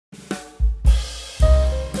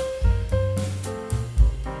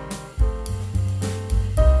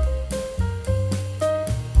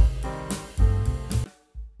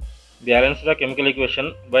Balance the chemical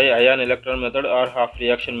equation by ion-electron method or half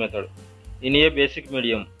reaction method. In a basic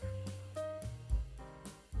medium,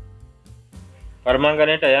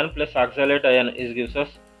 permanganate ion plus oxalate ion gives us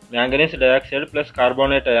manganese dioxide plus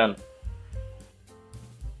carbonate ion.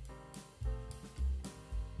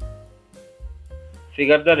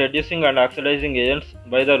 Figure the reducing and oxidizing agents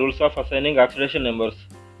by the rules of assigning oxidation numbers.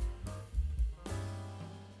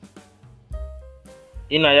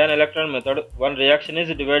 In ion-electron method, one reaction is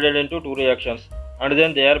divided into two reactions and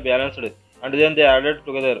then they are balanced and then they are added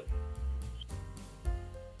together.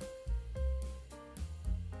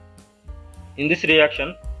 In this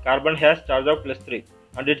reaction, carbon has charge of +3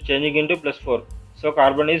 and it is changing into +4, so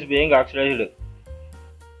carbon is being oxidized.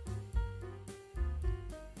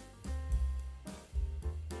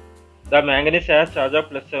 The manganese has charge of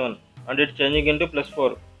 +7 and it is changing into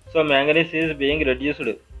 +4, so manganese is being reduced.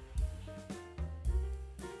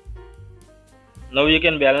 Now you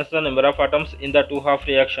can balance the number of atoms in the two half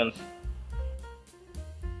reactions.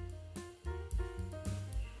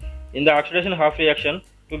 In the oxidation half reaction,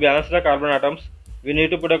 to balance the carbon atoms, we need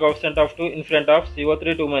to put a coefficient of 2 in front of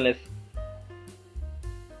CO3 2-.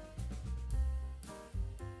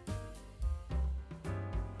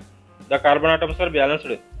 The carbon atoms are balanced.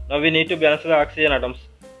 Now we need to balance the oxygen atoms.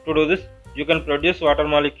 To do this, you can produce water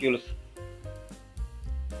molecules.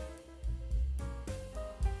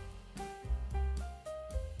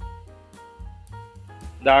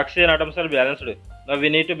 The oxygen atoms are balanced. Now we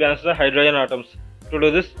need to balance the hydrogen atoms. To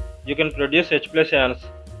do this, you can produce H+ ions.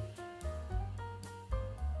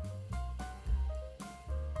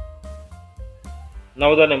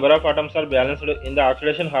 Now the number of atoms are balanced in the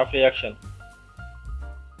oxidation half reaction.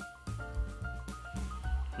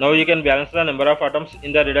 Now you can balance the number of atoms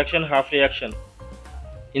in the reduction half reaction.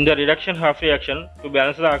 In the reduction half reaction, to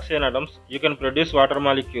balance the oxygen atoms, you can produce water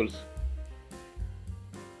molecules.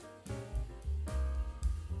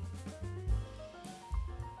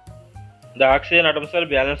 The oxygen atoms are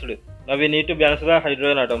balanced. Now we need to balance the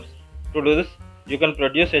hydrogen atoms. To do this, you can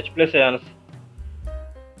produce H+ ions.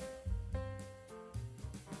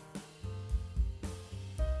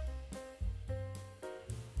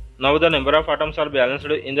 Now the number of atoms are balanced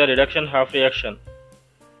in the reduction half reaction.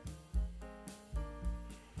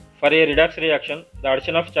 For a redox reaction, the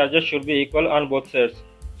addition of charges should be equal on both sides.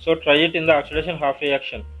 So try it in the oxidation half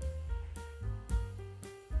reaction.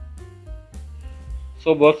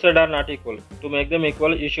 So both sides are not equal. To make them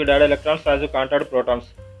equal, you should add electrons as you can't add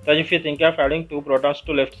protons. Thus if you think of adding 2 protons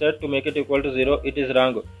to left side to make it equal to 0, it is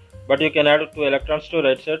wrong. But you can add 2 electrons to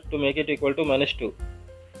right side to make it equal to -2.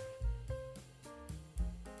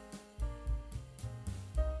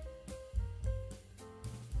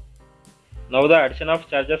 Now the addition of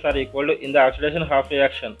charges are equal in the oxidation half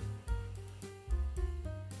reaction.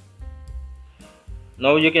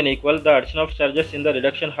 Now you can equal the addition of charges in the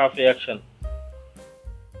reduction half reaction.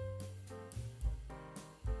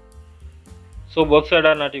 So both sides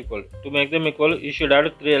are not equal. To make them equal, you should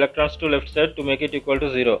add 3 electrons to left side to make it equal to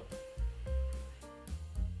 0.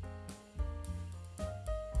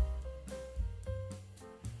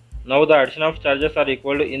 Now the addition of charges are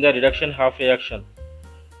equal in the reduction half reaction.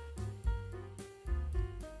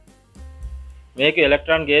 Make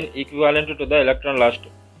electron gain equivalent to the electron lost.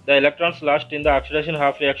 The electrons lost in the oxidation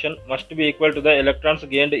half reaction must be equal to the electrons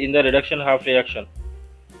gained in the reduction half reaction.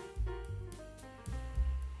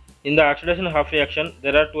 In the oxidation half reaction,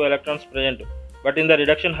 there are 2 electrons present, but in the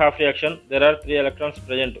reduction half reaction, there are 3 electrons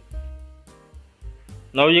present.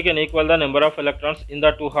 Now you can equal the number of electrons in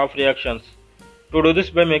the two half reactions. To do this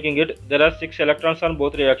by making it, there are 6 electrons on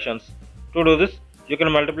both reactions. To do this, you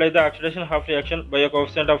can multiply the oxidation half reaction by a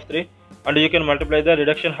coefficient of 3 and you can multiply the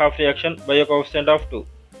reduction half reaction by a coefficient of 2.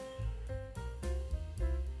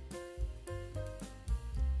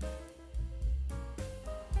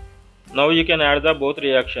 Now you can add the both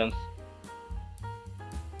reactions.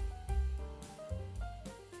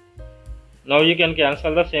 Now you can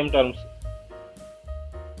cancel the same terms.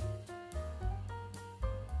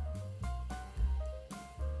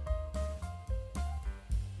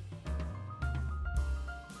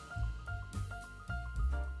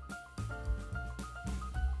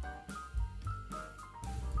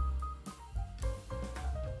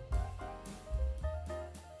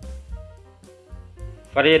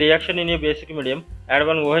 For a reaction in a basic medium, add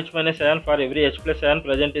one OH- ion for every H+ ion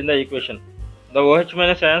present in the equation. The OH-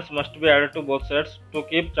 ions must be added to both sides to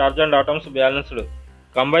keep charge and atoms balanced.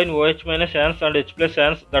 Combine OH- ions and H+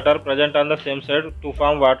 ions that are present on the same side to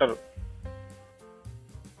form water.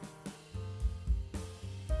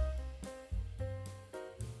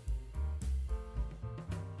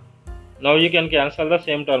 Now you can cancel the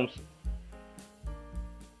same terms.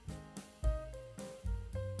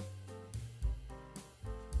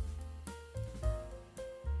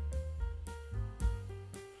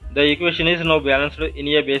 The equation is now balanced in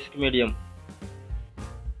a basic medium.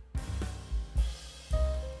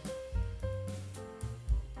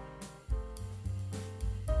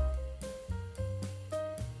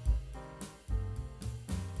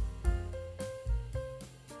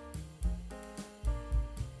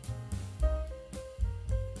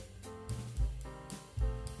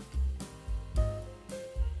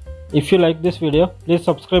 If you like this video, please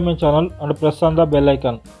subscribe my channel and press on the bell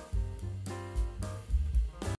icon.